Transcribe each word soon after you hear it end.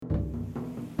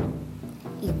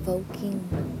evoking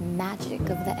magic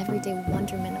of the everyday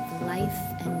wonderment of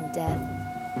life and death,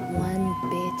 one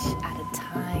bitch at a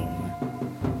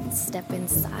time. Step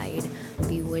inside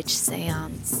Bewitched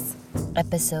Seance,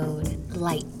 episode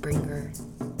Lightbringer.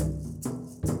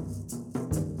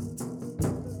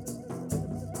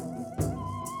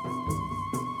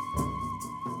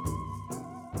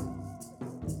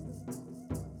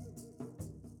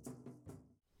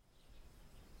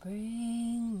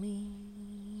 Bring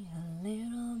me a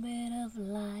little bit of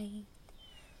light.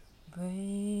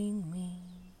 Bring me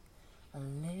a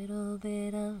little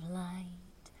bit of light.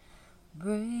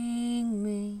 Bring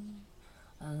me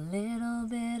a little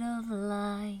bit of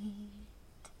light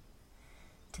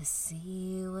to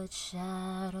see what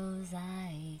shadows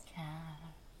I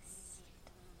cast.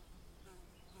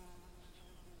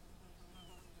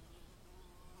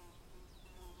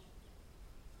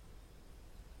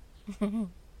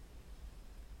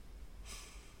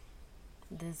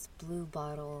 This blue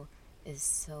bottle is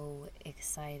so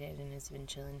excited and has been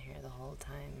chilling here the whole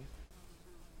time.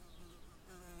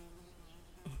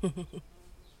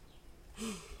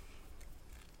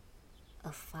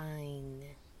 A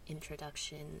fine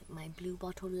introduction, my blue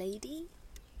bottle lady.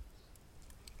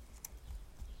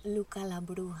 Luca la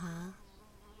Bruja.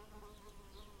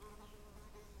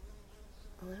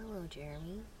 Oh, hello,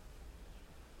 Jeremy.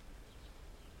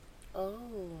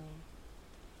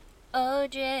 Oh,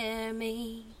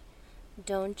 Jeremy,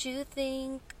 don't you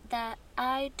think that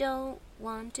I don't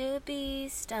want to be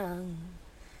stung?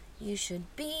 You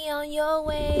should be on your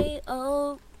way.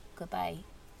 Oh, goodbye.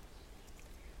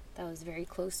 That was very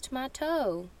close to my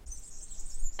toe.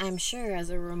 I'm sure as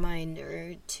a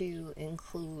reminder to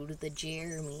include the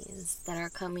Jeremys that are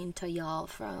coming to y'all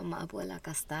from Abuela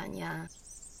Castaña.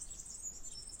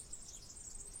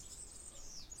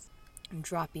 I'm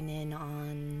dropping in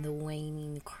on the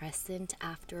waning crescent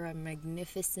after a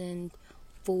magnificent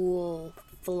full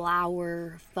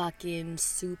flower fucking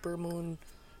supermoon,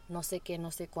 no sé qué, no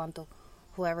sé cuánto.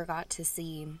 Whoever got to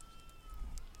see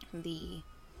the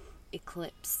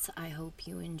eclipse, I hope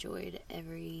you enjoyed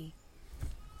every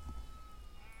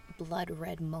blood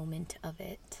red moment of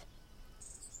it.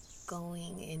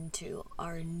 Going into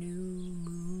our new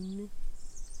moon.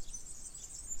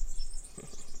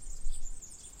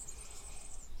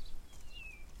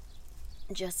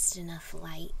 Just enough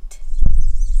light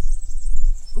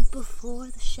before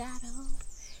the shadow.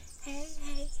 Hey,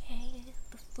 hey, hey,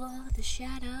 before the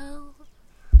shadow.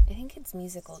 I think it's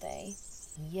musical day.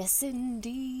 Yes,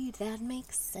 indeed, that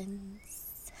makes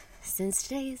sense. Since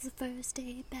today's the first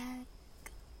day back,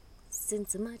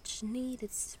 since a much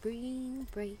needed spring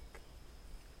break.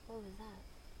 What was that?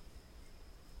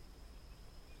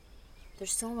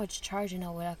 There's so much charge in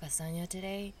Abuela Castaña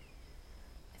today.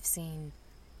 I've seen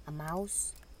a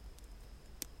mouse,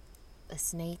 a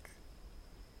snake,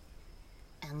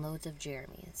 and loads of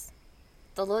Jeremys.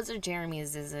 The loads of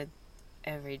Jeremys is a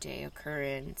everyday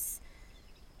occurrence.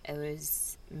 I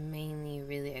was mainly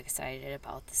really excited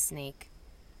about the snake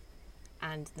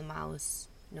and the mouse.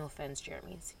 No offense,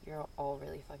 Jeremys. You're all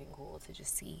really fucking cool to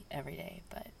just see every day,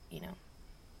 but, you know.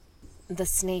 The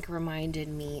snake reminded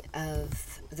me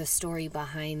of the story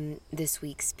behind this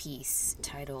week's piece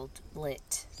titled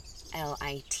Lit,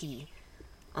 L-I-T,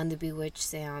 on the Bewitched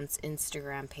Seance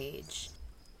Instagram page.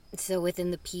 So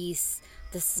within the piece,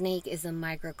 the snake is a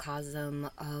microcosm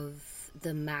of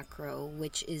the macro,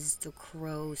 which is the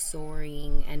crow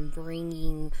soaring and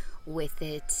bringing with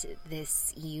it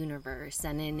this universe.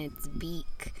 And in its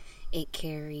beak, it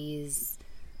carries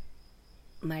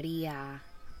Maria,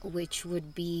 which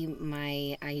would be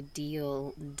my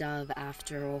ideal dove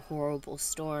after a horrible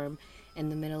storm in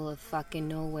the middle of fucking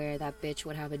nowhere. That bitch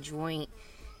would have a joint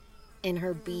in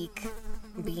her beak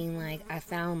being like, I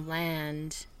found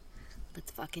land,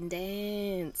 let's fucking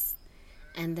dance.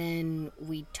 And then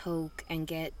we toke and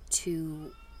get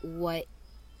to what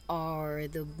are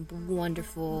the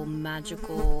wonderful,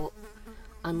 magical,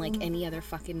 unlike any other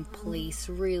fucking place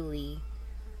really,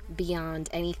 beyond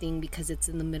anything, because it's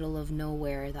in the middle of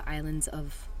nowhere, the islands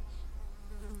of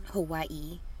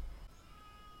Hawaii.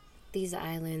 These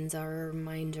islands are a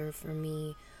reminder for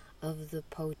me of the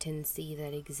potency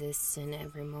that exists in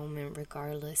every moment,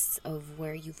 regardless of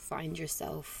where you find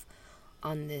yourself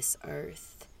on this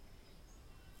earth.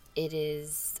 It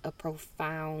is a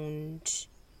profound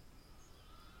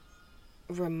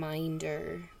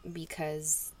reminder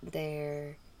because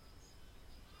there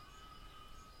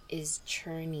is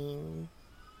churning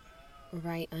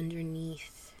right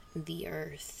underneath the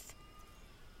earth,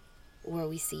 where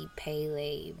we see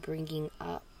Pele bringing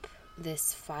up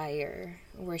this fire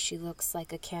where she looks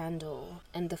like a candle,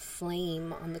 and the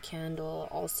flame on the candle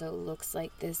also looks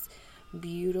like this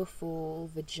beautiful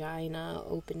vagina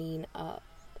opening up,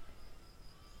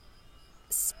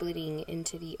 splitting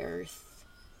into the earth.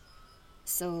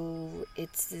 So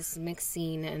it's this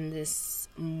mixing and this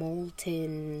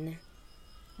molten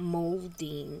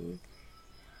molding,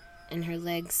 and her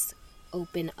legs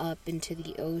open up into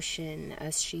the ocean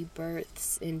as she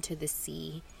births into the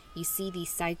sea. You see these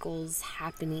cycles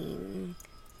happening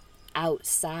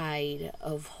outside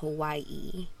of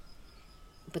Hawaii,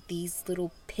 but these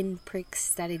little pinpricks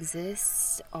that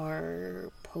exist are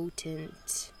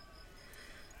potent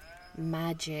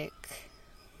magic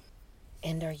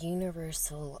and our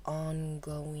universal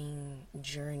ongoing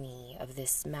journey of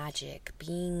this magic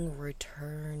being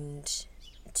returned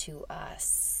to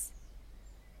us.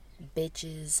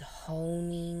 Bitches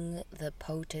honing the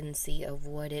potency of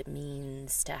what it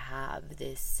means to have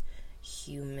this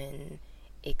human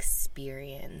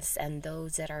experience, and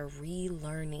those that are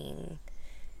relearning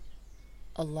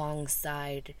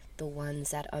alongside the ones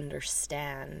that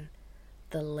understand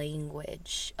the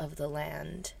language of the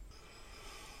land.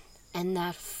 And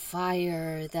that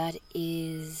fire that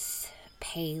is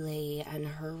Pele, and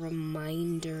her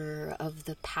reminder of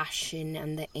the passion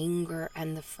and the anger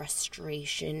and the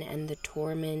frustration and the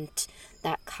torment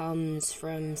that comes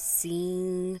from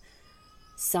seeing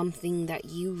something that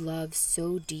you love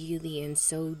so dearly and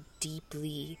so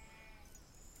deeply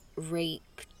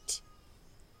raped,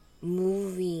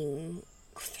 moving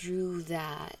through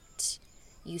that.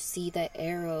 You see the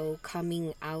arrow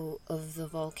coming out of the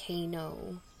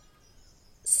volcano,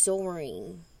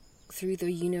 soaring through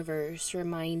the universe,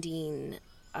 reminding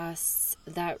us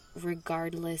that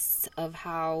regardless of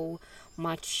how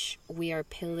much we are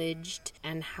pillaged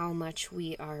and how much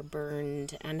we are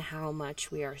burned and how much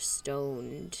we are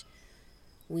stoned,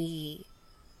 we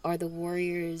are the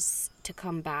warriors to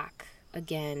come back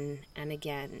again and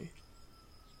again.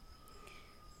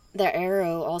 The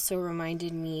arrow also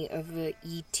reminded me of the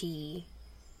E.T.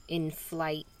 in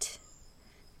flight,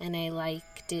 and I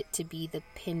liked it to be the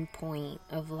pinpoint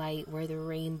of light where the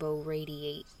rainbow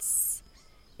radiates.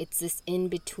 It's this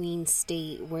in-between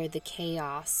state where the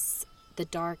chaos, the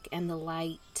dark and the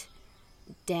light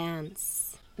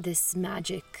dance. This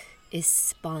magic is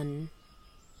spun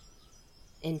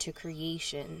into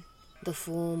creation. The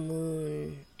full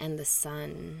moon and the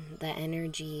sun, the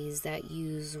energies that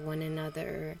use one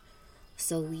another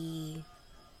so we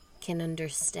can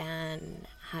understand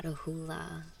how to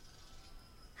hula,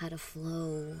 how to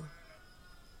flow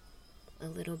a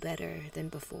little better than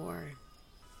before.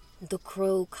 The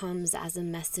crow comes as a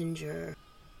messenger.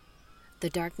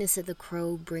 The darkness of the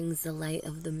crow brings the light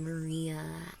of the Maria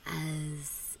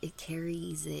as it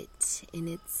carries it in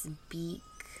its beak,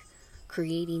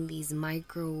 creating these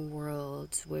micro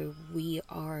worlds where we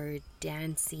are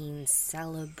dancing,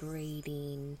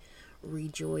 celebrating,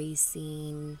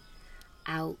 rejoicing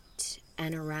out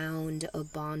and around a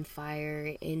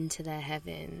bonfire into the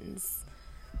heavens,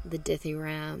 the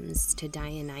dithyrambs to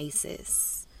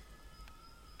Dionysus,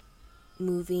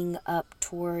 moving up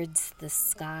towards the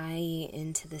sky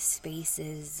into the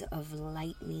spaces of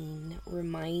lightning,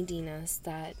 reminding us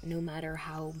that no matter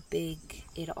how big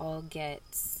it all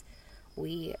gets,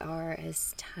 we are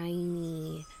as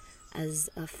tiny as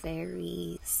a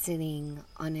fairy sitting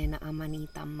on an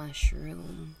amanita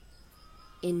mushroom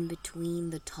in between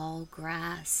the tall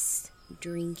grass,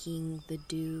 drinking the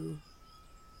dew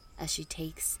as she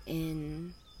takes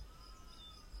in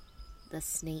the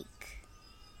snake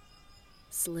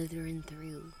slithering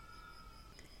through.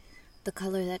 The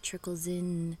color that trickles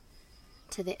in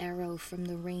to the arrow from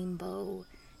the rainbow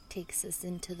takes us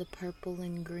into the purple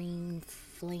and green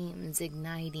flames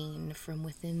igniting from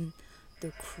within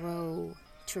the crow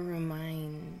to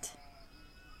remind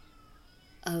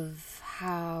of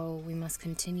how we must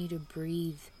continue to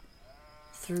breathe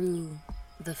through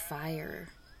the fire,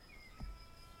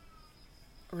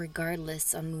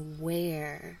 regardless on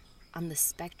where on the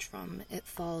spectrum it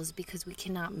falls, because we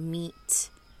cannot meet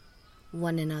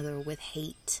one another with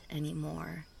hate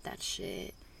anymore. That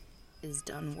shit is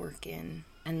done working.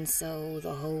 And so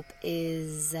the hope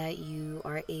is that you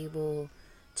are able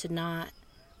to not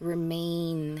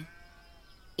remain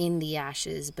in the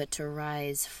ashes, but to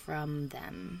rise from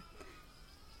them.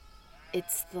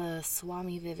 It's the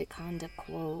Swami Vivekananda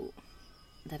quote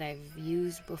that I've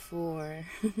used before.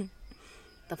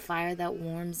 The fire that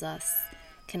warms us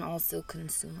can also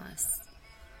consume us.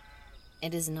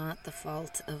 It is not the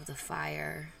fault of the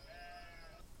fire.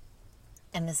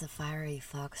 And as the fiery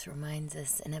fox reminds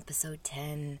us in episode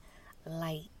 10,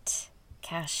 light,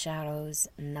 cast shadows,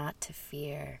 not to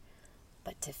fear.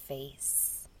 but to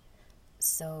face.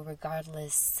 So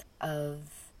regardless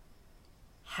of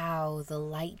how the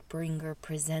light bringer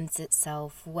presents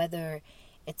itself, whether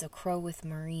it's a crow with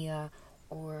Maria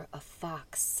or a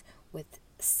fox with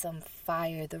some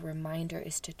fire, the reminder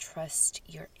is to trust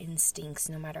your instincts,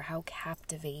 no matter how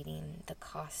captivating the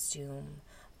costume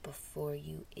before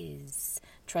you is.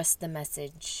 Trust the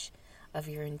message of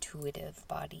your intuitive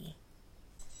body.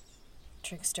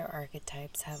 Trickster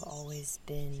archetypes have always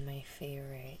been my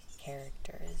favorite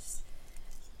characters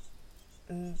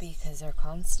because they're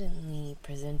constantly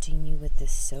presenting you with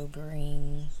this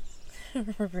sobering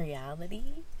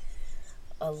reality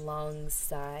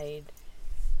alongside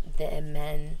the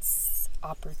immense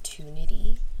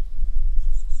opportunity.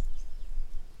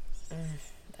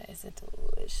 That is a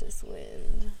delicious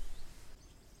wind.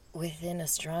 Within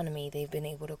astronomy, they've been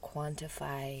able to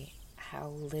quantify how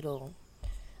little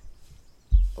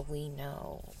we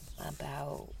know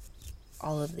about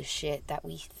all of the shit that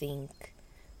we think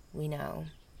we know.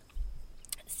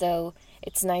 So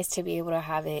it's nice to be able to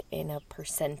have it in a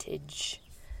percentage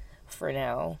for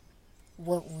now.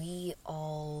 What we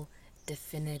all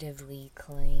definitively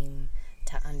claim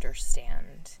to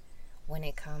understand when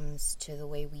it comes to the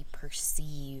way we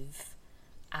perceive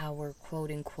our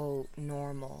quote-unquote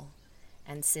normal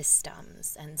and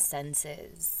systems and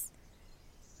senses.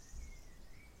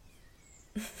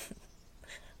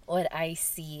 What I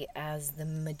see as the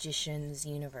magician's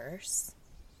universe,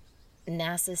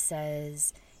 NASA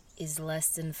says is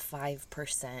less than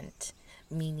 5%,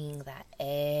 meaning that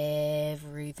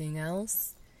everything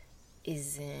else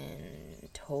is in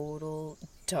total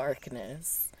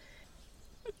darkness.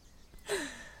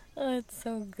 Oh, it's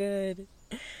so good.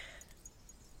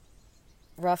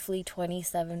 Roughly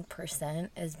 27%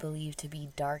 is believed to be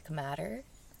dark matter,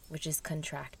 which is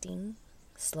contracting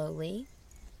slowly.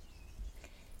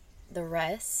 The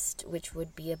rest, which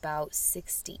would be about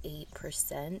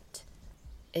 68%,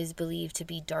 is believed to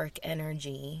be dark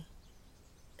energy,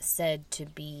 said to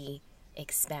be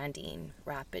expanding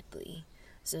rapidly.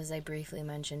 So as I briefly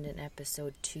mentioned in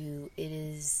episode 2, it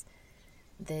is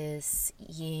this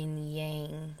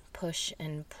yin-yang push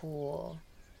and pull,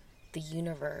 the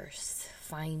universe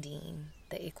finding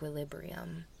the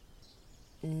equilibrium.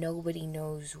 Nobody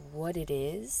knows what it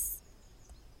is,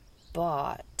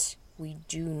 but we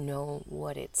do know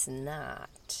what it's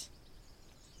not.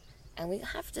 And we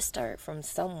have to start from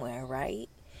somewhere, right?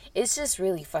 It's just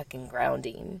really fucking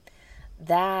grounding.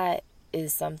 That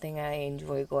is something I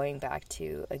enjoy going back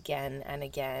to again and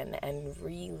again, and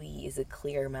really is a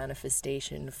clear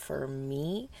manifestation for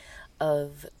me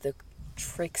of the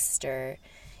trickster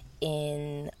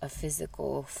in a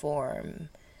physical form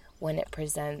when it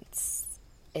presents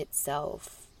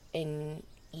itself in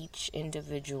each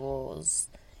individual's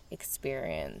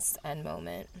experience and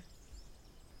moment.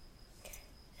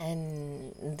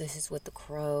 And this is what the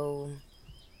crow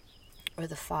or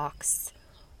the fox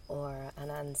or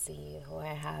Anansi, who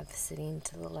I have sitting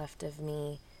to the left of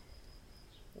me,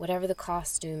 whatever the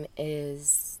costume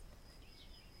is,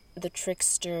 the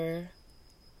trickster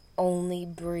only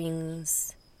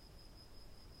brings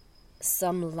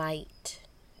some light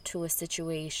to a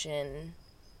situation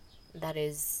that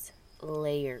is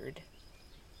layered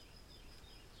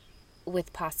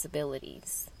with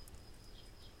possibilities.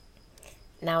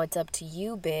 Now it's up to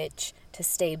you, bitch, to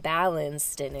stay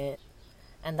balanced in it.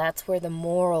 And that's where the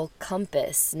moral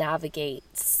compass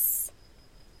navigates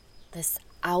this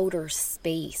outer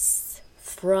space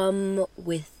from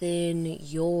within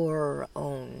your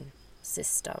own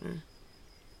system.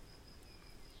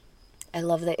 I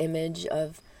love the image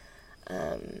of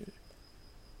the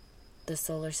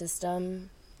solar system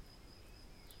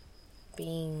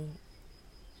being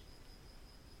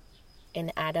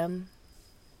an atom,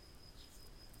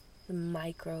 the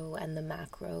micro and the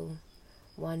macro,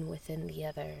 one within the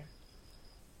other.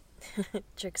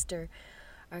 Trickster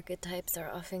archetypes are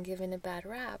often given a bad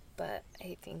rap, but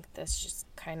I think this just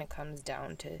kind of comes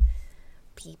down to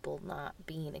people not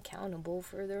being accountable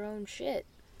for their own shit.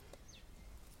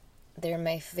 They're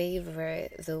my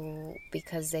favorite, though,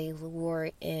 because they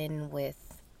lure in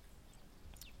with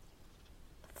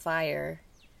fire,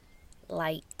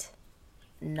 light,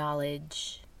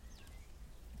 knowledge.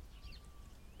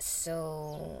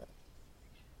 So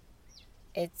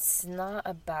it's not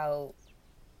about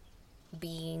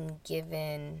being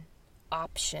given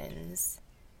options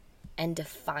and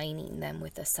defining them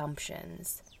with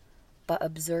assumptions, but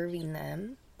observing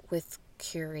them with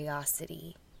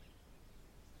curiosity,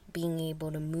 being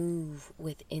able to move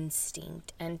with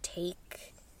instinct and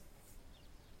take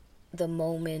the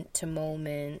moment to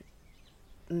moment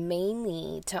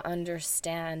mainly to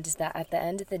understand that at the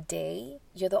end of the day,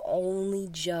 you're the only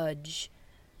judge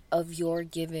of your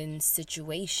given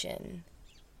situation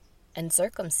and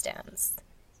circumstance.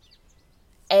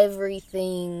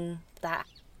 Everything that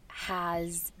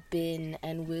has been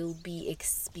and will be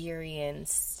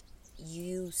experienced,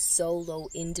 you solo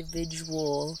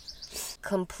individual,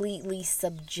 completely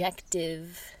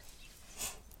subjective,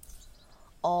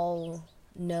 all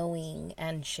knowing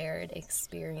and shared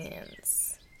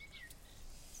experience.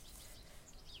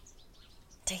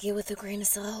 Take it with a grain of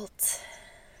salt.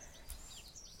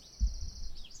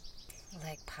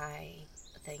 Like Pi,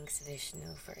 thanks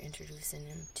Vishnu for introducing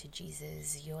him to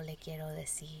Jesus. Yo le quiero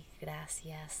decir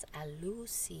gracias a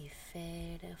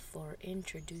Lucifer for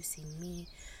introducing me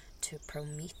to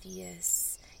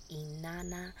Prometheus,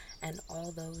 Inanna, and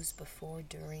all those before,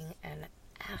 during, and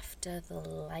after the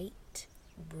light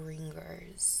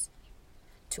bringers.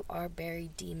 To our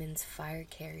buried demons, fire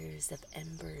carriers of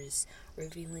embers,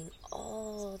 revealing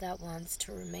all that wants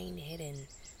to remain hidden.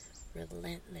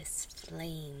 Relentless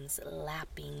flames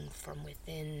lapping from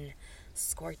within,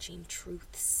 scorching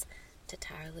truths to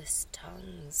tireless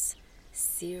tongues,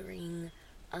 searing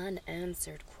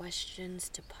unanswered questions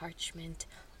to parchment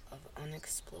of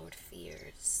unexplored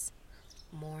fears.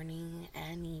 Morning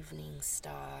and evening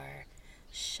star,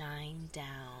 shine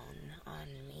down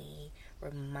on me,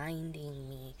 reminding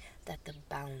me that the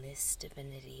boundless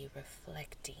divinity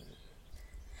reflecting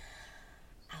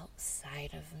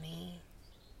outside of me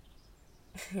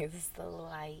is the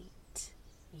light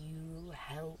you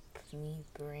help me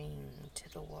bring to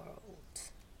the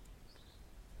world.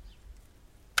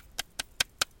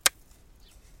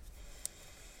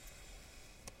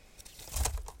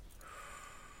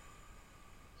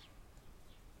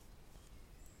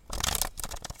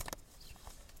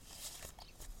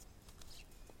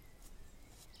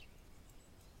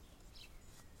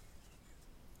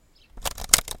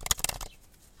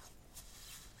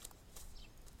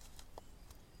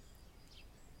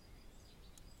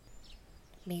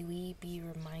 May we be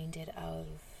reminded of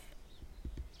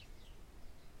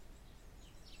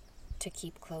to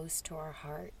keep close to our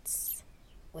hearts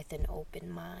with an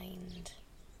open mind.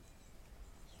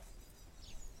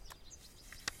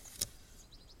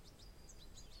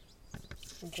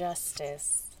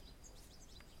 Justice,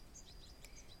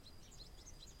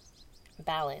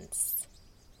 balance,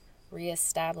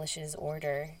 reestablishes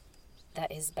order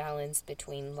that is balanced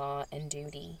between law and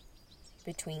duty,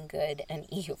 between good and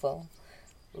evil.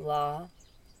 Law,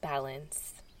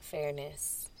 balance,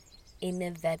 fairness,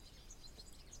 inevitability.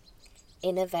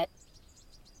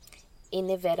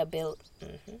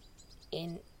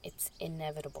 It's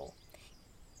inevitable.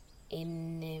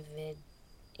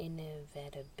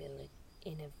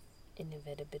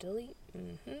 Inevitability.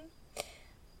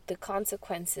 The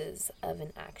consequences of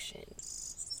an action.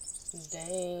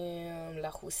 Damn,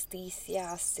 La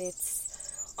Justicia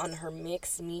sits on her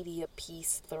mixed media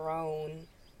piece throne,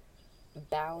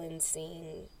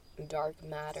 balancing dark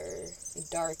matter,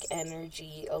 dark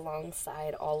energy,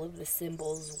 alongside all of the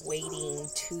symbols waiting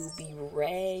to be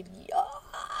read. Yo!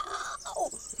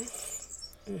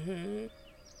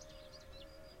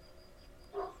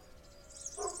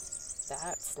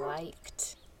 That's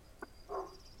liked.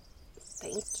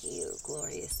 Thank you,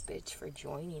 glorious bitch, for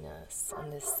joining us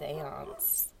on this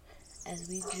seance as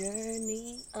we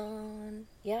journey on.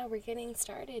 Yeah, we're getting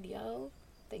started, yo.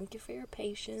 Thank you for your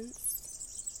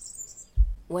patience.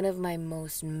 One of my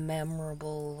most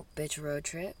memorable bitch road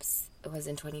trips was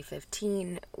in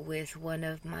 2015 with one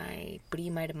of my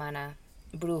prima hermana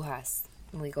brujas.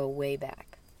 We go way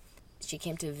back. She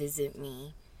came to visit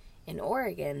me in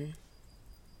Oregon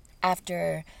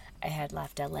after I had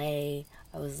left LA.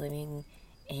 I was living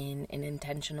in an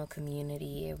intentional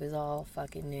community. It was all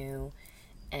fucking new.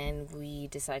 And we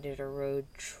decided a road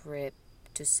trip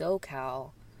to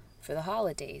SoCal for the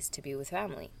holidays to be with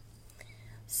family.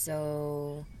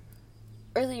 So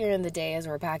earlier in the day, as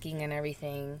we're packing and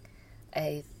everything,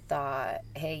 I thought,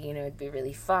 hey, it'd be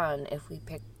really fun if we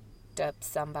picked up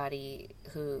somebody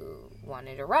who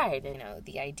wanted a ride.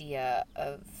 The idea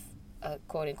of a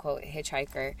quote-unquote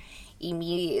hitchhiker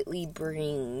immediately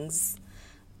brings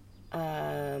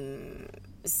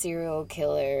serial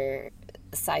killer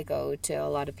psycho to a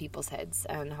lot of people's heads,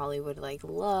 and Hollywood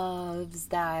loves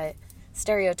that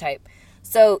stereotype.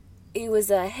 So it was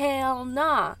a hell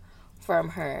nah from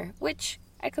her, which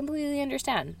I completely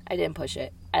understand. I didn't push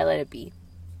it. I let it be.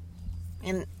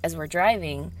 And as we're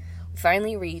driving, we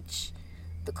finally reach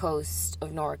the coast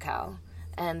of NorCal,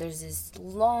 and there's this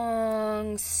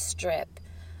long strip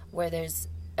where there's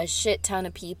a shit ton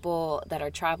of people that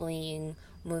are traveling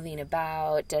moving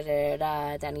about,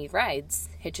 that need rides,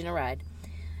 hitching a ride.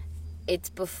 It's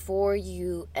before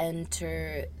you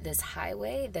enter this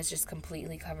highway that's just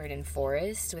completely covered in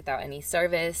forest without any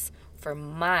service for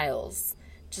miles.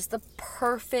 Just the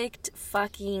perfect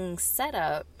fucking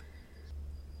setup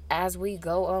as we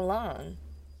go along.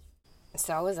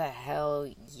 So I was a hell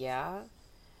yeah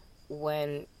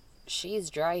when she's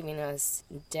driving us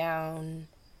down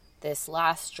this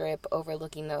last strip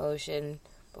overlooking the ocean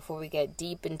before we get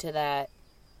deep into that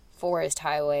forest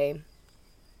highway,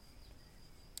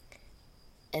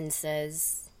 and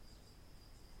says,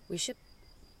 we should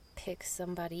pick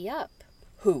somebody up.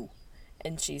 Who?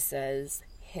 And she says,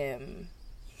 him.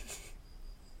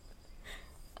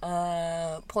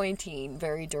 Pointing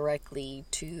very directly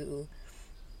to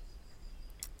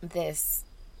this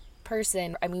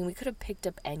person. I mean, we could have picked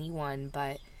up anyone,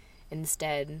 but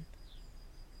instead,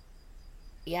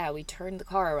 we turned the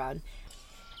car around.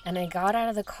 And I got out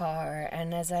of the car,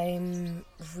 and as I'm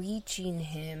reaching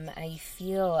him, I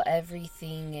feel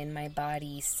everything in my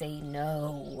body say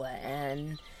no.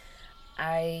 And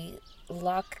I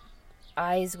lock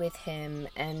eyes with him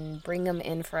and bring him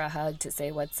in for a hug to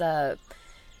say, what's up?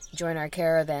 Join our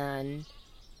caravan.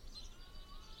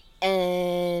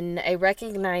 And I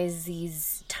recognize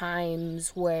these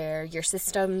times where your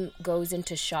system goes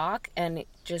into shock and it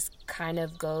just kind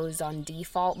of goes on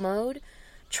default mode,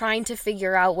 trying to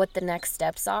figure out what the next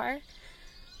steps are.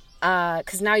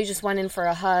 Because now you just went in for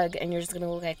a hug and you're just going to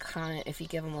look like a cunt if you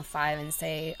give them a 5 and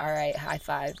say, all right, high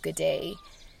five, good day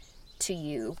to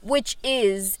you. Which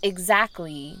is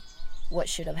exactly what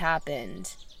should have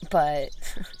happened. But,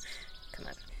 come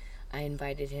on. I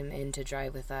invited him in to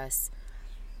drive with us.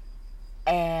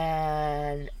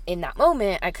 And in that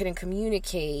moment, I couldn't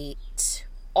communicate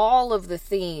all of the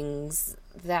things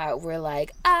that were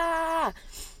like,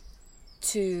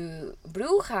 to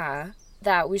Bruja,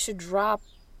 that we should drop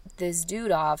this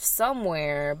dude off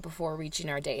somewhere before reaching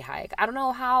our day hike. I don't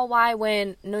know how, why,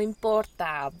 when, no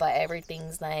importa, but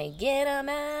everything's like, get him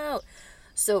out.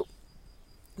 So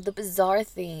the bizarre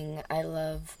thing I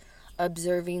love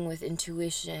observing with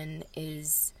intuition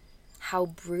is how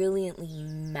brilliantly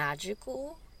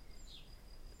magical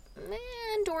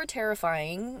and or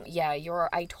terrifying, your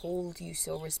I told you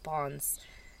so response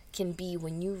can be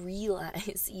when you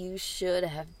realize you should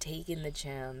have taken the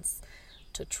chance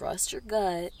to trust your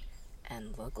gut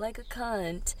and look like a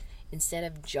cunt instead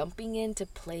of jumping in to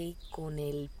play con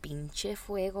el pinche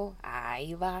fuego.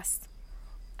 Ahí vas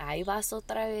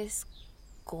otra vez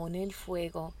con el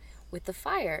fuego, with the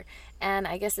fire. And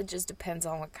I guess it just depends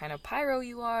on what kind of pyro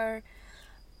you are.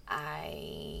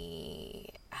 I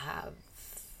have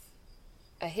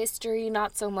a history,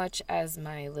 not so much as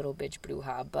my little bitch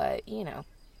Bruja, but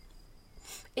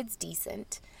it's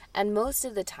decent. And most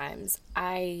of the times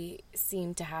I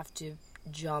seem to have to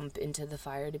jump into the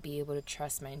fire to be able to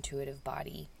trust my intuitive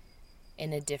body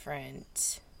in a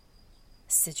different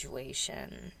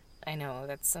situation. I know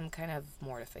that's some kind of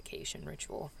mortification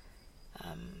ritual.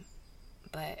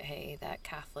 But hey, that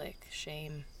Catholic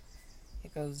shame,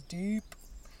 it goes deep.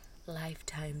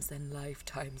 Lifetimes and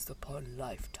lifetimes upon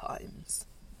lifetimes.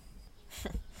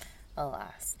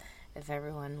 Alas, if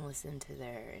everyone listened to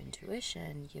their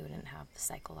intuition, you wouldn't have the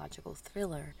psychological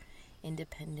thriller,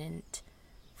 independent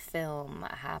film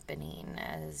happening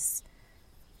as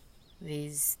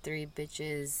these 3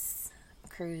 bitches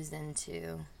cruise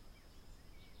into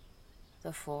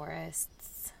the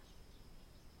forests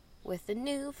with a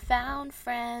newfound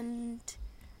friend.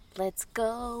 Let's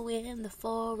go in the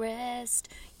forest.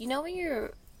 You know when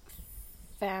your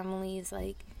family's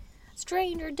like,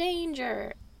 stranger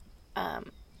danger.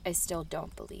 I still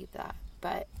don't believe that,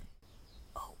 but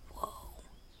oh whoa.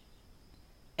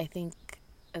 I think,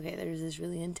 okay, there's this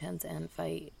really intense ant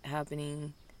fight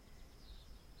happening.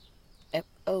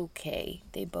 Okay,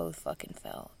 they both fucking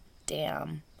fell.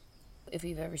 Damn. If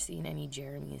you've ever seen any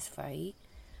Jeremy's fight,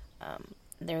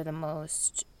 they're the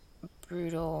most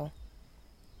brutal,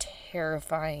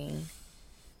 terrifying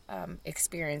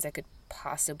experience I could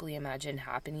possibly imagine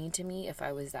happening to me if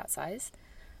I was that size.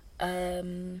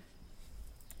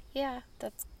 Yeah,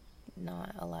 that's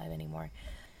not alive anymore.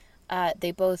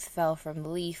 They both fell from the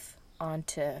leaf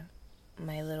onto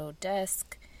my little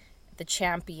desk. The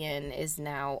champion is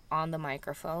now on the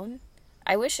microphone.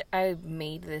 I wish I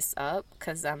made this up,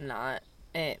 because I'm not,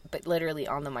 but literally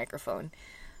on the microphone.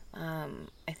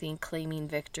 I think claiming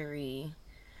victory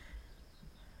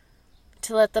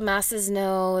to let the masses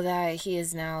know that he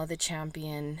is now the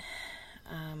champion.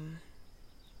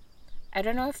 I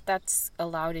don't know if that's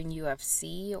allowed in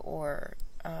UFC or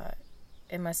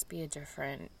it must be a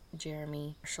different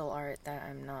Jeremy martial art that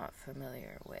I'm not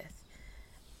familiar with.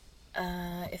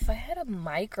 If I had a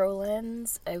micro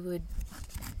lens, I don't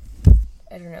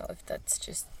know if that's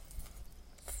just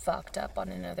fucked up on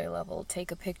another level,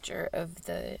 take a picture of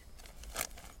the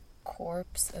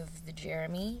corpse of the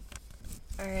Jeremy.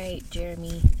 Alright,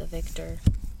 Jeremy, the victor.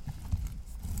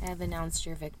 I have announced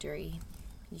your victory.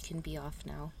 You can be off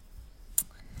now.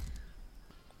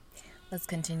 Let's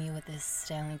continue with this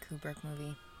Stanley Kubrick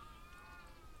movie.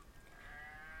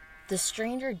 The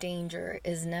stranger danger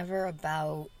is never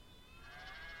about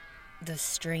the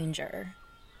stranger.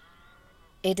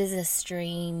 It is a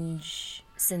strange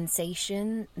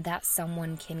sensation that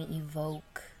someone can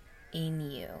evoke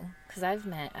in you. Because I've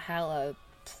met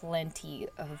plenty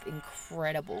of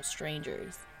incredible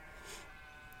strangers.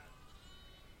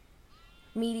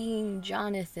 Meeting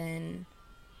Jonathan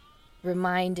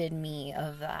reminded me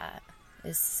of that.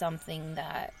 Is something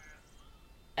that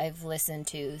I've listened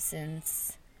to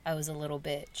since I was a little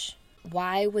bitch.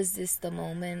 Why was this the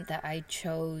moment that I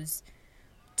chose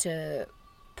to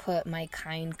put my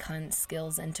kind cunt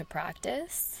skills into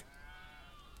practice?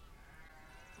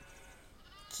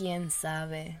 Quien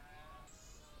sabe?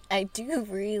 I do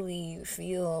really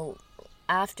feel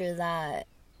after that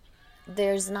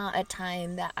there's not a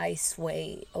time that I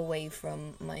sway away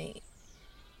from my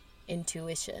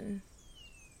intuition.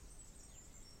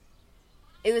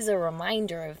 It was a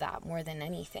reminder of that more than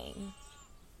anything.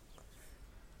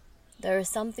 There was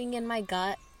something in my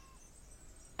gut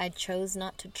I chose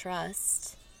not to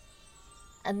trust,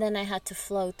 and then I had to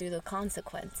flow through the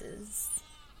consequences.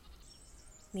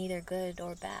 Neither good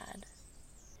or bad.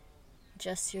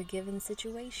 Just your given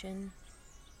situation.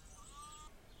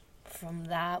 From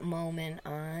that moment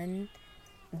on,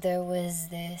 there was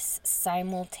this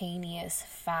simultaneous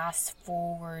fast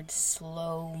forward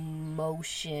slow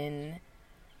motion.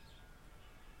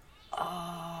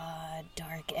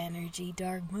 Dark energy,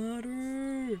 dark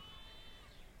matter.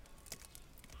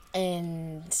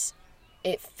 And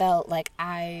it felt like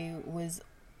I was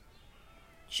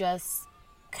just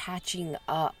catching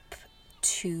up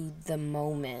to the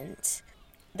moment.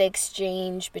 The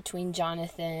exchange between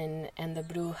Jonathan and the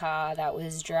bruja that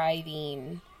was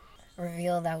driving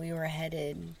revealed that we were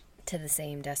headed to the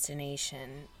same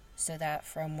destination, so that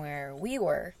from where we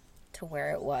were to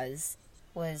where it was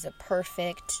a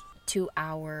perfect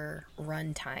 2-hour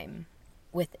run time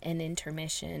with an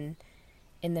intermission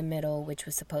in the middle, which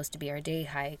was supposed to be our day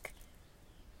hike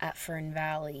at Fern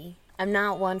Valley. I'm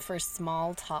not one for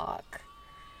small talk,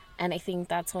 and I think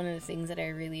that's one of the things that I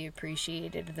really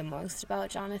appreciated the most about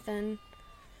Jonathan.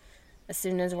 As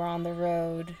soon as we're on the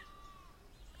road,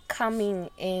 coming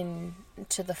in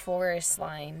to the forest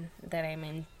line that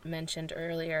I mentioned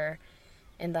earlier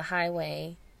in the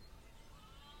highway,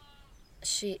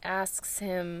 she asks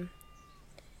him,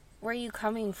 "Where are you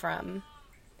coming from?"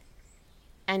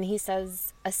 And he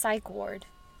says, "A psych ward."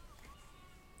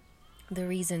 The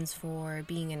reasons for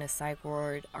being in a psych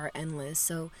ward are endless,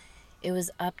 so it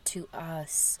was up to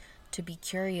us to be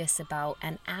curious about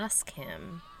and ask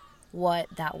him what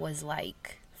that was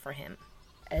like for him.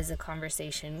 As the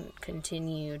conversation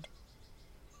continued,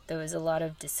 there was a lot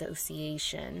of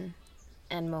dissociation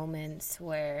and moments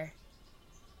where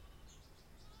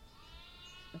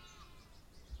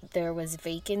there was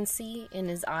vacancy in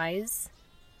his eyes,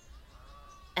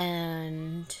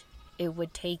 and it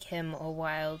would take him a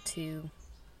while to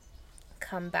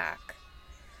come back.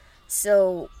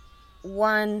 So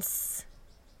once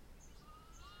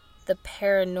the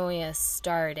paranoia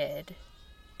started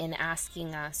in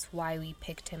asking us why we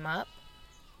picked him up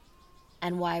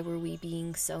and why were we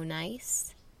being so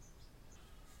nice,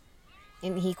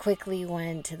 and he quickly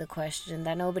went to the question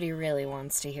that nobody really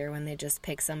wants to hear when they just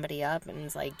pick somebody up and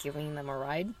is like giving them a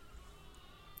ride.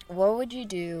 What would you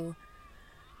do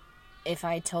if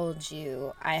I told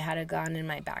you I had a gun in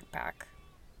my backpack?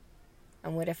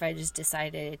 And what if I just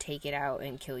decided to take it out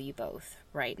and kill you both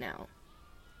right now?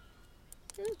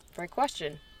 Great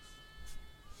question.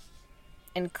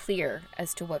 And clear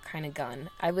as to what kind of gun.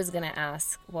 I was going to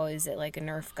ask, well, is it like a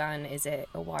Nerf gun? Is it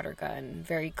a water gun?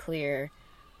 Very clear,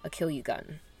 a kill you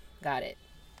gun. Got it.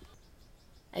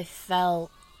 I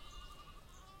felt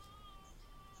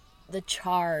the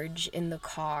charge in the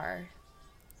car.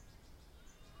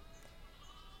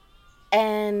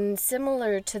 And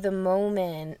similar to the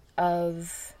moment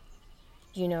of,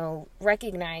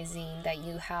 recognizing that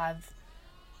you have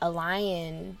a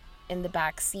lion in the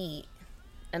back seat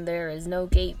and there is no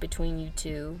gate between you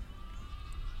two.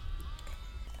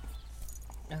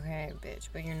 Okay, bitch,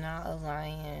 but you're not a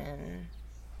lion.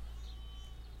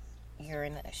 You're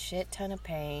in a shit ton of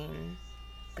pain,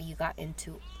 but you got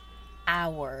into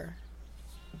our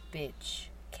bitch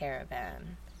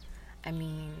caravan. I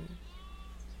mean,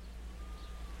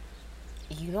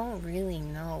 you don't really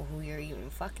know who you're even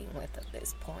fucking with at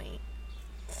this point.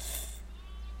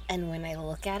 And when I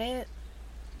look at it,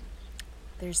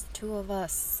 there's two of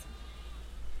us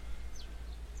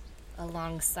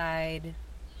alongside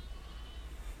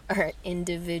our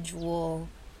individual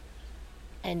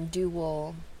and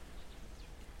dual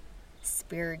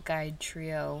spirit guide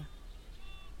trio.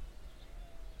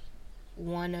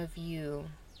 One of you,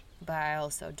 but I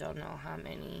also don't know how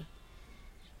many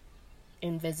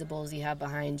invisibles you have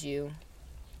behind you.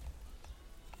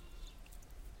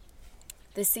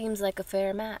 This seems like a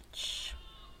fair match.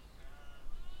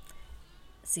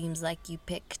 Seems like you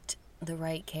picked the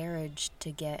right carriage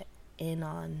to get in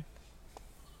on.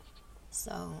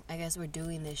 So, I guess we're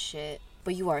doing this shit.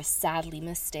 But you are sadly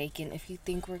mistaken if you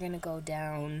think we're gonna go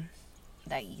down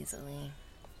that easily.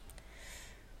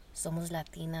 Somos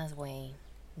Latinas, wey.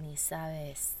 Ni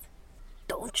sabes.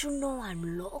 Don't you know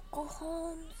I'm local,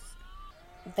 Holmes?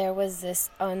 There was this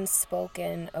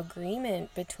unspoken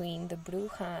agreement between the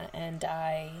Bruja and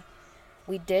I.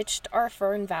 We ditched our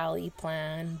Fern Valley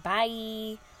plan.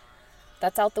 Bye!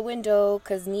 That's out the window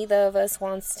because neither of us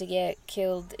wants to get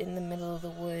killed in the middle of the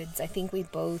woods. I think we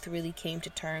both really came to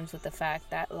terms with the fact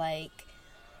that, like,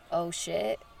 oh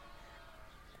shit,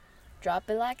 drop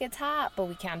it like it's hot, but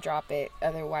we can't drop it,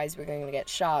 otherwise we're going to get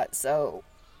shot, so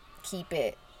keep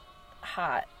it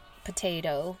hot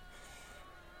potato.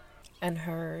 And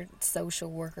her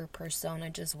social worker persona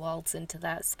just waltz into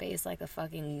that space like a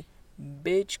fucking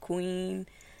bitch queen.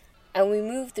 And we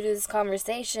moved through this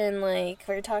conversation like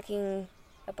we're talking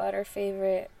about our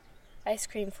favorite ice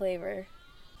cream flavor.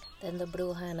 Then the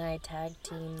Bruja and I tag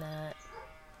team that.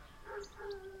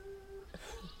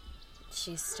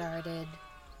 She started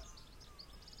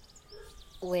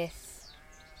with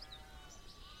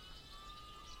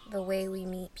the way we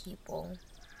meet people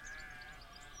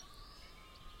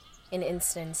in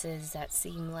instances that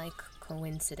seem like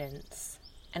coincidence.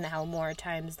 And how more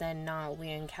times than not we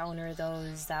encounter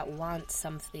those that want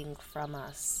something from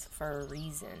us for a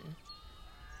reason.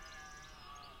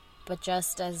 But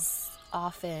just as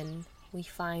often, we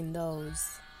find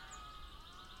those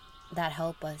that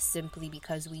help us simply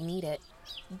because we need it.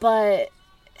 But,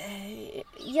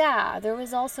 yeah, there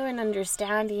was also an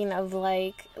understanding of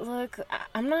like, look,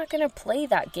 I'm not going to play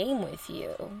that game with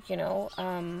you, you know?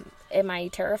 Am I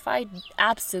terrified?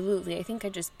 Absolutely. I think I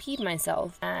just peed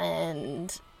myself.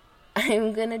 And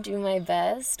I'm gonna do my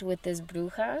best with this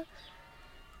Bruja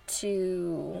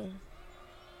to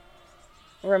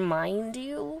remind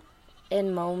you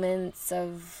in moments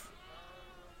of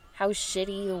how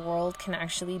shitty the world can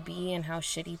actually be and how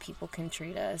shitty people can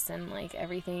treat us, and like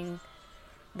everything,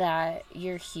 that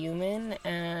you're human,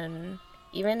 and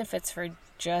even if it's for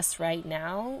just right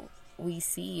now, we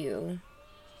see you.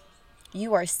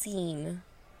 You are seen.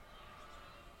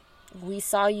 We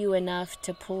saw you enough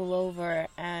to pull over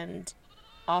and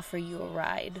offer you a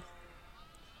ride.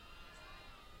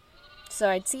 So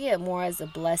I'd see it more as a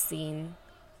blessing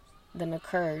than a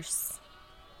curse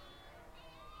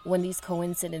when these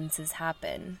coincidences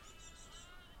happen.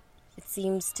 It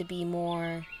seems to be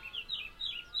more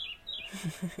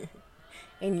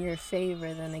in your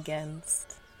favor than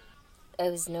against. I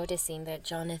was noticing that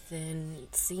Jonathan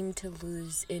seemed to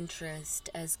lose interest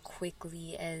as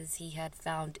quickly as he had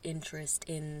found interest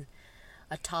in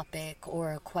a topic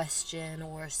or a question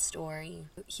or a story.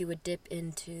 He would dip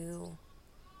into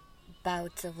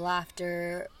bouts of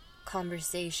laughter,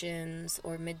 conversations,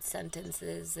 or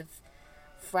mid-sentences of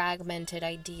fragmented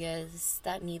ideas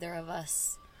that neither of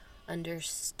us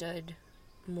understood.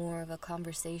 More of a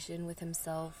conversation with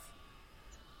himself.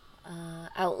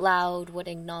 Out loud would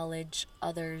acknowledge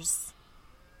others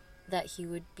that he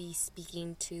would be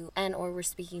speaking to and or were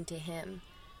speaking to him.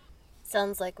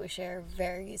 Sounds like we share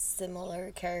very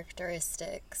similar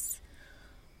characteristics.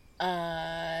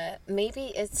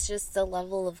 Maybe it's just the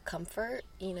level of comfort.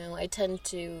 You know, I tend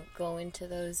to go into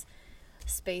those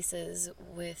spaces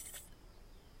with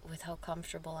how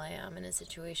comfortable I am in a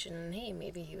situation. And hey,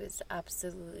 maybe he was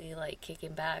absolutely like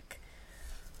kicking back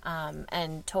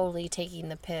and totally taking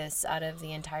the piss out of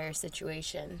the entire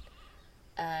situation.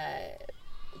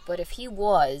 But if he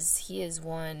is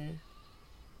one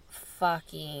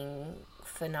fucking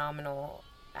phenomenal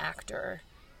actor.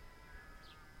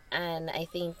 And I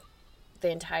think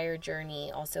the entire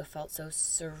journey also felt so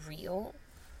surreal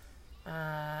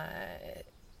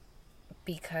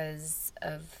because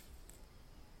of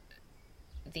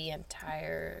the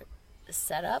entire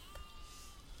setup.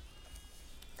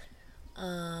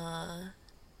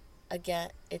 Again,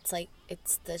 it's like,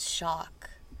 it's the shock,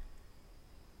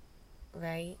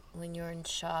 right? When you're in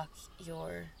shock,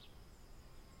 you're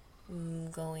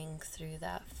going through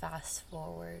that fast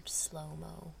forward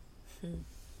slow-mo.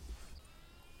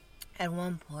 At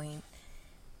one point,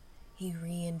 he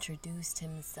reintroduced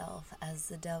himself as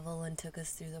the devil and took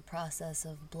us through the process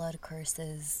of blood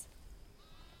curses.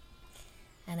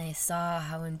 And I saw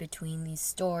how in between these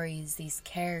stories, these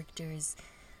characters,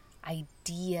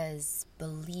 ideas,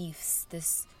 beliefs,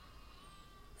 this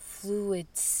fluid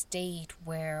state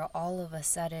where all of a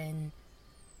sudden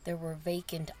there were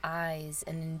vacant eyes,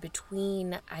 and in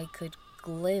between I could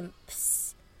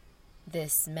glimpse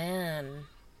this man,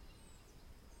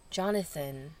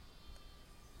 Jonathan.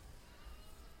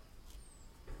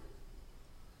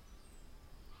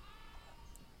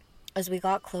 As we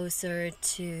got closer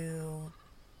to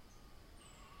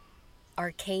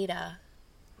Arcata,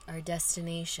 our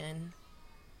destination,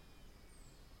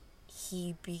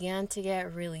 he began to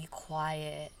get really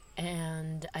quiet,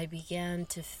 and I began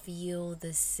to feel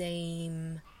the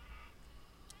same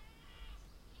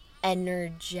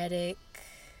energetic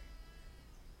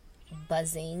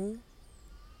buzzing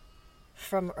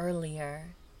from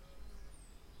earlier,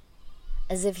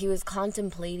 as if he was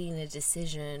contemplating a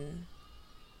decision.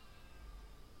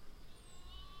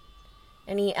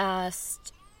 And he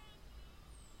asked,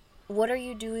 "What are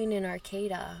you doing in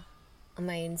Arcata?"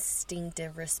 My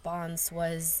instinctive response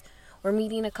was, "We're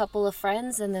meeting a couple of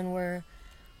friends and then we're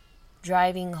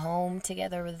driving home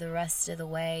together with the rest of the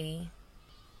way,"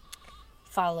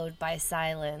 followed by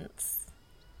silence.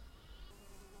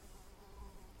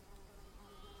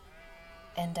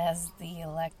 And as the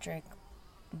electric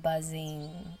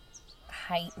buzzing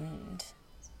heightened,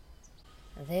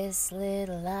 "This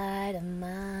little light of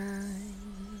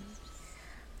mine,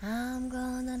 I'm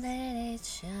gonna let it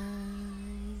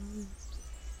shine.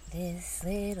 This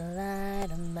little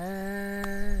light of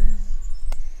mine,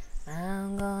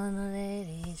 I'm gonna let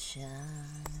it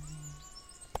shine.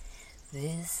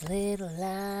 This little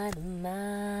light of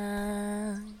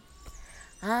mine,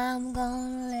 I'm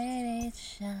gonna let it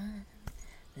shine.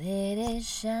 Let it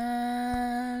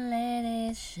shine, let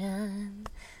it shine,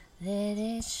 let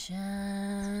it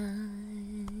shine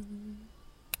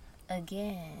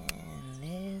again.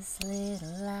 This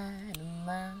little light of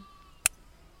mine,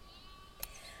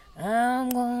 I'm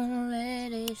gonna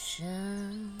let it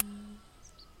shine.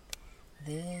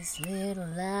 This little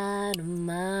light of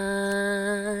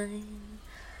mine,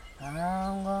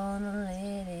 I'm gonna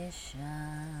let it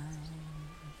shine.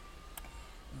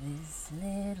 This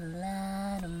little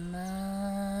light of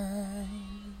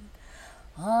mine,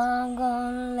 I'm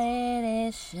gonna let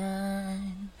it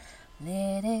shine.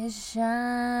 Let it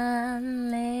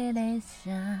shine, let it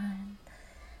shine,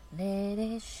 let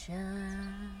it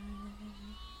shine."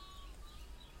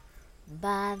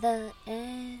 By the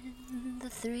end, the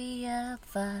three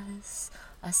of us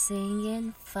are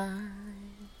singing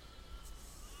fine.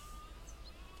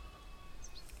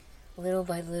 Little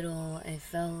by little, I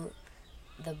felt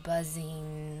the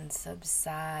buzzing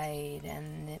subside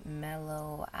and it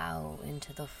mellow out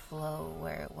into the flow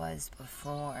where it was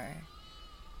before.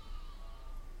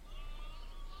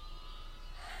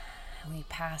 We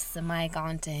passed the mic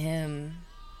on to him.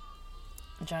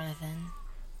 "Jonathan,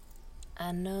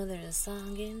 I know there's a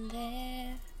song in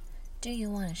there. Do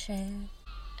you want to share?"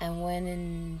 And went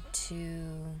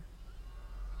into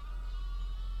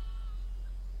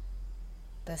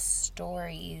the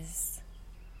stories,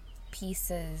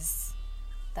 pieces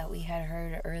that we had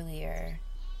heard earlier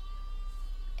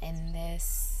in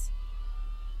this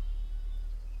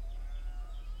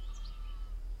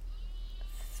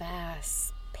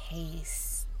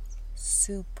fast-paced,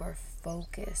 super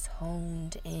focused,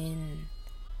 honed in.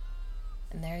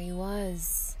 And there he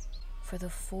was for the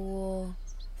full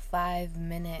 5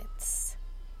 minutes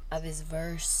of his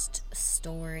versed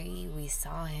story. We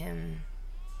saw him.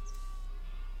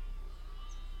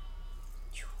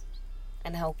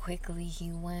 And how quickly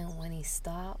he went when he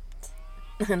stopped.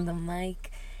 And the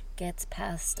mic gets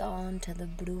passed on to the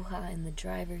bruja in the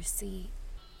driver's seat.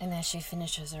 And as she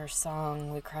finishes her song,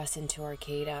 we cross into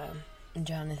Arcata.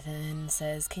 Jonathan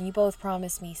says, "Can you both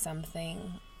promise me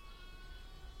something?"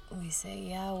 We say,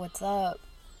 "Yeah, what's up?"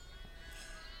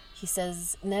 He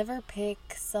says, "Never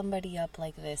pick somebody up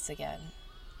like this again.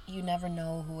 You never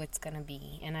know who it's gonna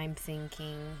be." And I'm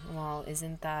thinking, well,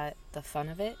 isn't that the fun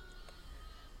of it?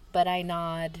 But I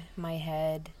nod my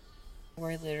head.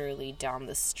 We're literally down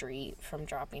the street from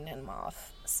dropping him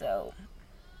off. So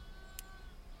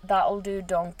that'll do,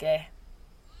 donkey.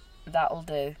 That'll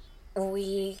do.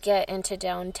 We get into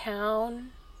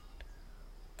downtown,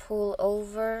 pull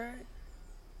over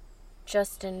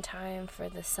just in time for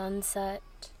the sunset.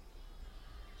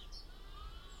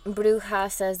 Bruja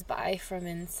says bye from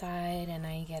inside and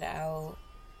I get out.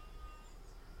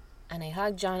 And I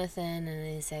hug Jonathan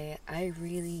and I say, I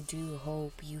really do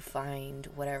hope you find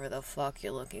whatever the fuck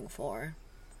you're looking for.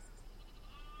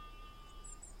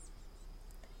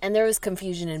 And there was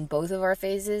confusion in both of our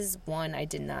faces. One, I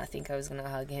did not think I was going to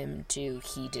hug him. Two,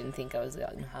 he didn't think I was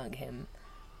going to hug him.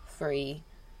 Three,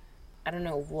 I don't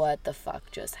know what the fuck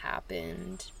just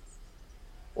happened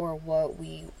or what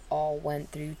we all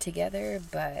went through together,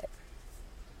 but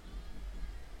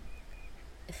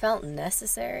it felt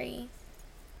necessary.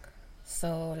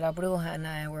 So La Bruja and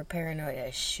I were paranoid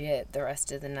as shit the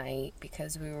rest of the night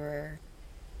because we were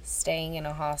staying in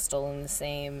a hostel in the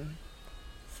same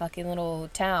fucking little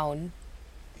town.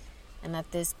 And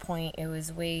at this point, it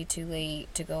was way too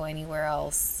late to go anywhere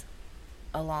else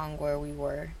along where we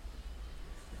were.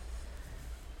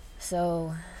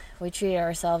 So we treated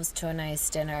ourselves to a nice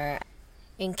dinner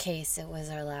in case it was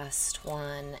our last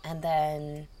one, and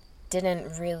then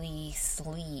didn't really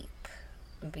sleep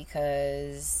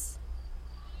because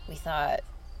we thought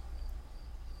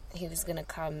he was gonna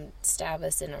come stab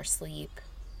us in our sleep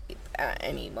at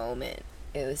any moment.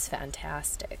 It was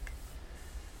fantastic.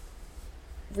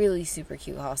 Really super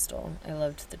cute hostel. I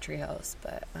loved the treehouse,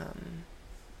 but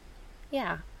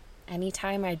yeah.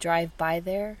 Anytime I drive by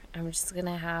there, I'm just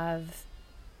gonna have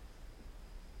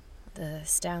the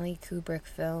Stanley Kubrick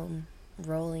film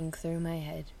rolling through my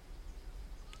head.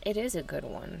 It is a good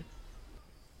one.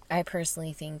 I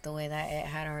personally think the way that it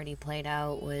had already played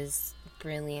out was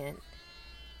brilliant.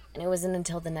 And it wasn't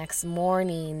until the next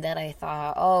morning that I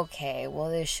thought, okay, well,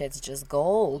 this shit's just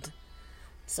gold.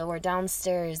 So we're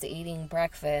downstairs eating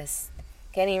breakfast,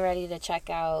 getting ready to check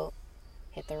out,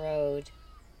 hit the road.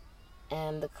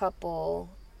 And the couple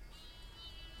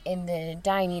in the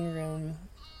dining room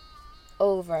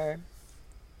over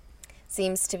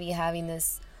seems to be having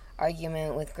this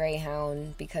argument with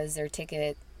Greyhound because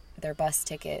their bus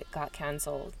ticket got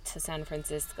canceled to San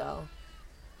Francisco.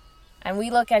 And we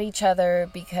look at each other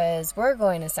because we're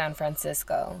going to San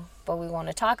Francisco, but we want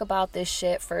to talk about this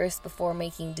shit first before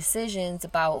making decisions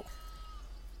about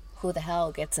who the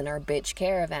hell gets in our bitch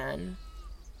caravan.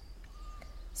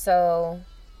 So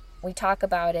we talk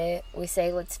about it, we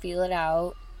say let's feel it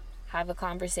out, have a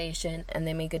conversation, and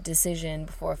then make a decision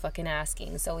before fucking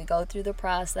asking. So we go through the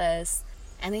process,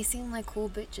 and they seem like cool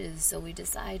bitches, so we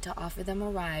decide to offer them a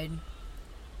ride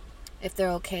if they're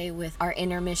okay with our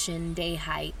intermission day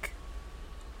hike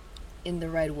in the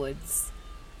redwoods.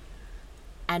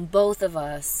 And both of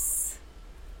us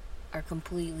are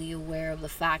completely aware of the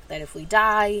fact that if we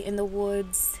die in the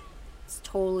woods, it's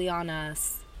totally on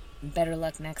us. Better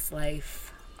luck next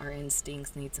life. Our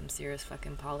instincts need some serious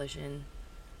fucking polishing.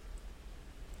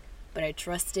 But I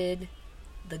trusted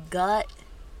the gut.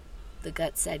 The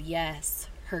gut said yes.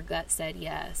 Her gut said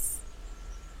yes.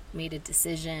 Made a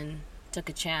decision. Took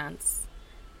a chance.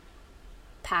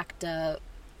 Packed up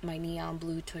my neon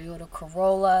blue Toyota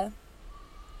Corolla.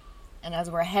 And as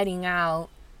we're heading out,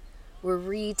 we're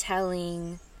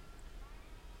retelling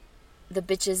the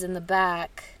bitches in the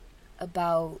back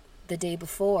about the day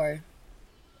before.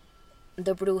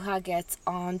 The Bruja gets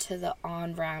onto the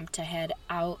on-ramp to head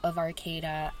out of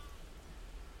Arcata.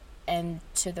 And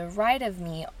to the right of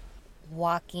me,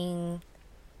 walking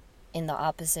in the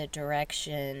opposite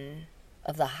direction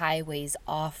of the highway's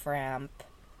off-ramp,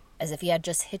 as if he had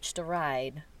just hitched a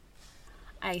ride,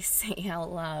 I say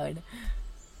out loud,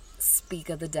 "Speak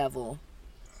of the devil."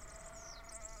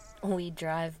 We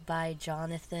drive by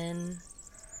Jonathan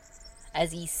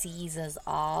as he sees us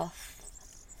off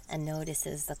and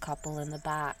notices the couple in the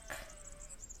back.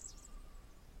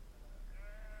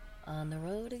 On the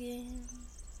road again.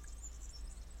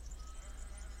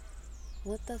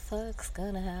 What the fuck's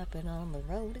gonna happen on the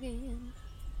road again?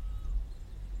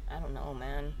 I don't know,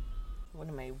 man. One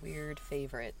of my weird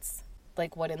favorites.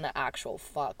 Like, what in the actual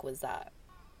fuck was that?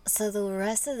 So the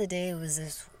rest of the day was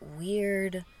this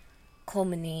weird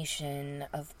culmination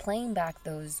of playing back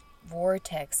those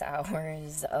vortex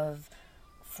hours of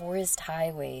forest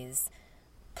highways,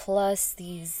 plus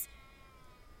these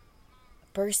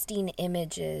bursting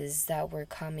images that were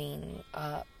coming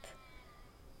up.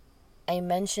 I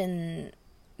mentioned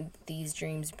these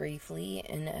dreams briefly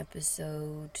in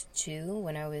episode 2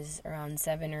 when I was around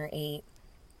 7 or 8.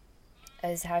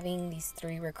 I was having these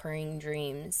 3 recurring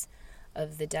dreams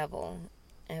of the devil.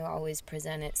 It always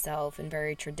present itself in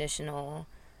very traditional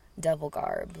devil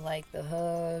garb, like the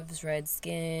hooves, red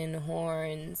skin,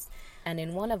 horns. And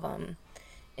in one of them,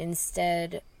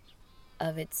 instead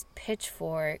of its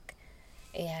pitchfork,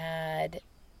 it had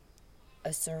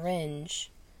a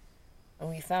syringe. And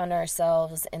we found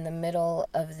ourselves in the middle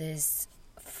of this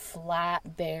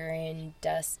flat, barren,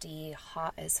 dusty,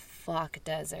 hot as fuck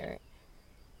desert.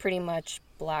 pretty much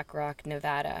Black Rock,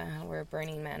 Nevada, where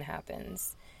Burning Man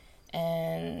happens.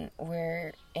 And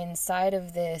we're inside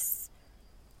of this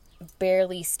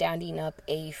barely standing up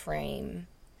A-frame,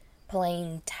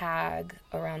 playing tag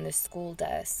around the school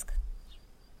desk.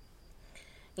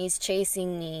 He's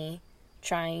chasing me,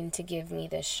 trying to give me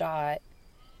the shot,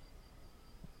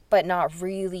 but not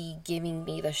really giving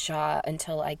me the shot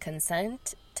until I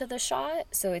consent to the shot.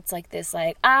 So it's like this,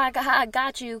 like, I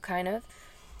got you, kind of.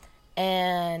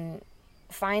 And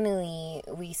finally,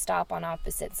 we stop on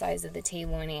opposite sides of the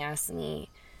table, and he asks me,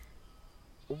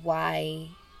 why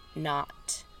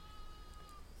not?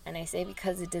 And I say,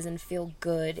 because it doesn't feel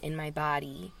good in my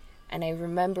body. And I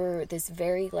remember this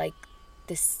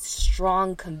this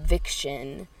strong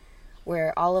conviction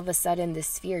where all of a sudden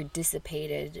this fear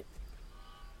dissipated,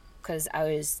 because I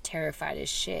was terrified as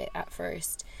shit at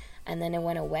first. And then it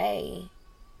went away.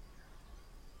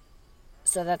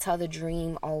 So that's how the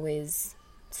dream always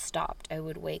stopped. I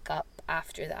would wake up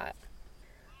after that.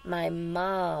 My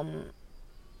mom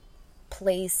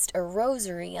placed a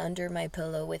rosary under my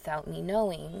pillow without me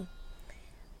knowing.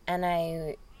 And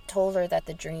I told her that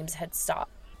the dreams had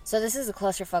stopped. So this is a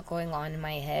clusterfuck going on in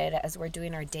my head as we're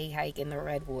doing our day hike in the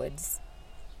redwoods.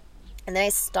 And then I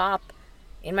stop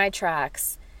in my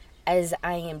tracks as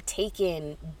I am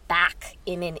taken back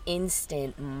in an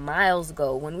instant miles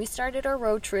ago when we started our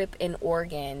road trip in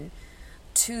Oregon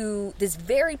to this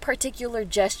very particular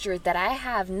gesture that I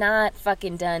have not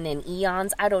fucking done in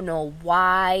eons. I don't know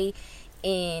why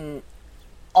in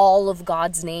all of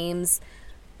God's names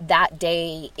that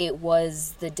day it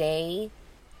was the day.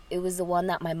 It was the one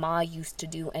that my ma used to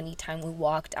do anytime we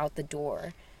walked out the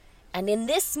door. And in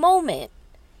this moment,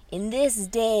 in this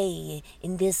day,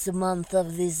 in this month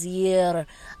of this year,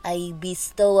 I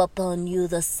bestow upon you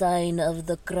the sign of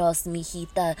the cross,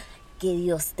 mijita. Que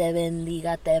Dios te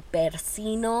bendiga, te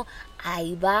persino.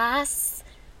 Ahí vas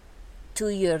to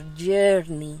your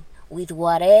journey with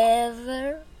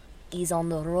whatever is on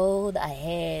the road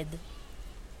ahead.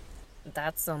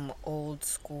 That's some old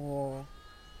school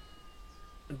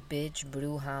bitch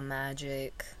bruja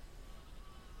magic.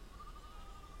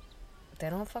 They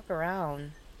don't fuck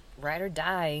around. Ride or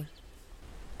die.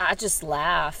 I just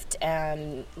laughed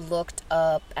and looked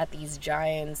up at these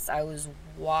giants I was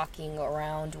walking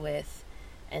around with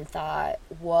and thought,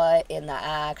 what in the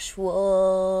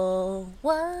actual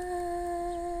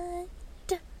what?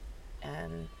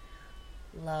 And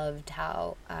loved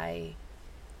how I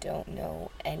don't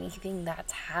know anything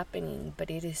that's happening,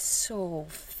 but it is so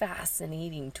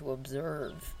fascinating to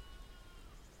observe.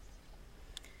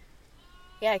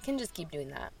 Yeah, I can just keep doing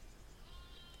that.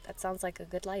 That sounds like a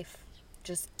good life.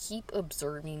 Just keep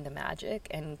observing the magic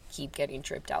and keep getting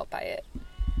tripped out by it.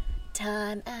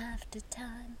 Time after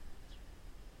time.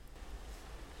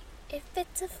 If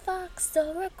it's a fox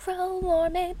or a crow or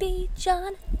maybe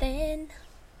Jonathan,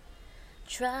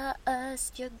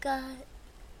 trust your gut.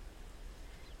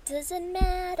 Doesn't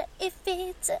matter if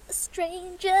it's a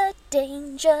stranger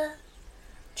danger.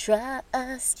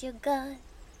 Trust your gut.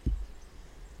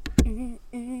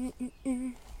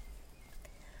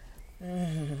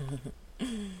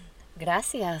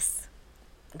 Gracias.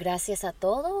 Gracias a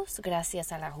todos.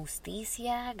 Gracias a la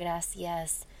justicia.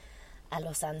 Gracias a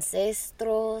los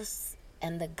ancestros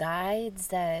and the guides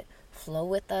that flow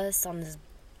with us on this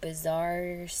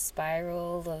bizarre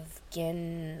spiral of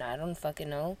kin. I don't fucking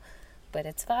know. But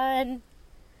it's fun.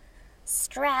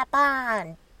 Strap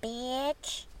on,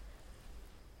 bitch.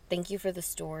 Thank you for the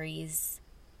stories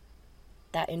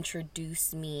that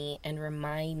introduce me and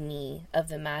remind me of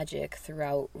the magic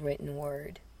throughout written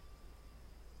word.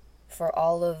 For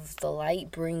all of the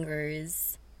light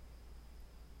bringers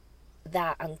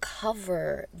that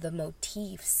uncover the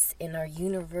motifs in our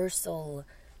universal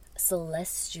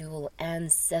celestial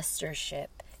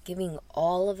ancestorship, giving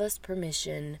all of us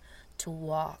permission to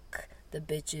walk the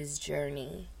bitch's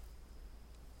journey.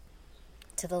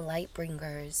 To the light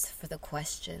bringers for the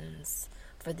questions,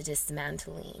 for the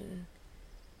dismantling.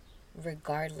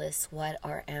 Regardless what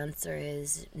our answer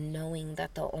is, knowing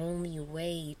that the only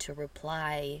way to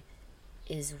reply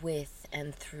is with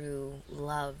and through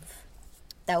love.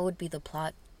 That would be the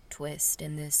plot twist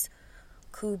in this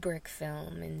Kubrick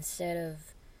film. Instead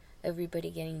of everybody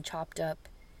getting chopped up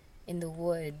in the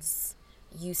woods,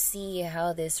 you see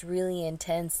how this really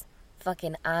intense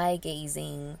fucking eye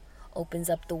gazing opens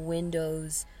up the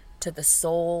windows to the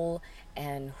soul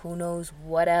and who knows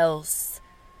what else,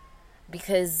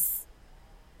 because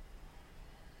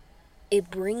it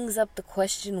brings up the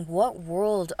question, what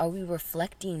world are we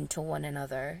reflecting to one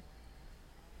another?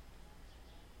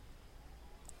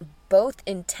 Both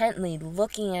intently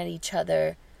looking at each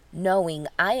other knowing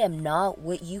I am not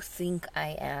what you think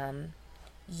I am.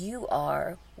 You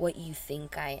are what you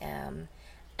think I am.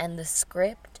 And the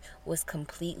script was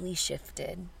completely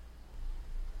shifted.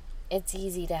 It's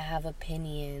easy to have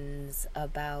opinions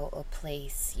about a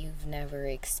place you've never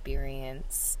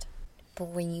experienced. But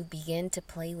when you begin to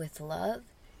play with love,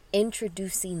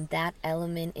 introducing that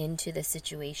element into the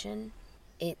situation,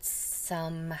 it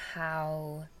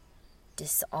somehow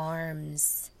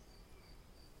disarms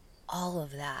all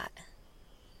of that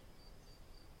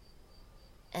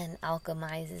and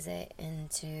alchemizes it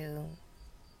into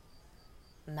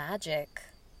magic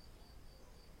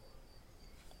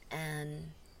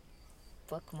and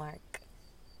bookmark.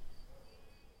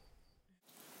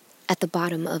 At the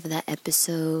bottom of that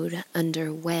episode,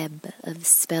 under Web of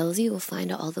Spells, you will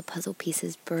find all the puzzle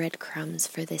pieces, breadcrumbs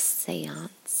for this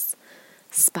seance.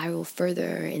 Spiral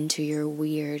further into your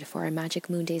weird for our Magic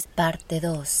Moon Days Parte 2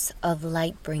 of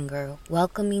Lightbringer,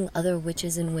 welcoming other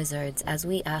witches and wizards as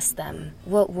we ask them,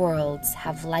 what worlds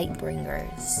have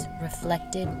Lightbringers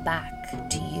reflected back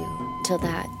to you? Till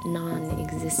that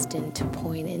non-existent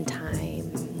point in time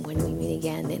when we meet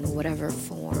again in whatever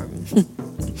form.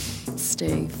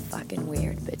 Stay fucking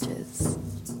weird, bitches.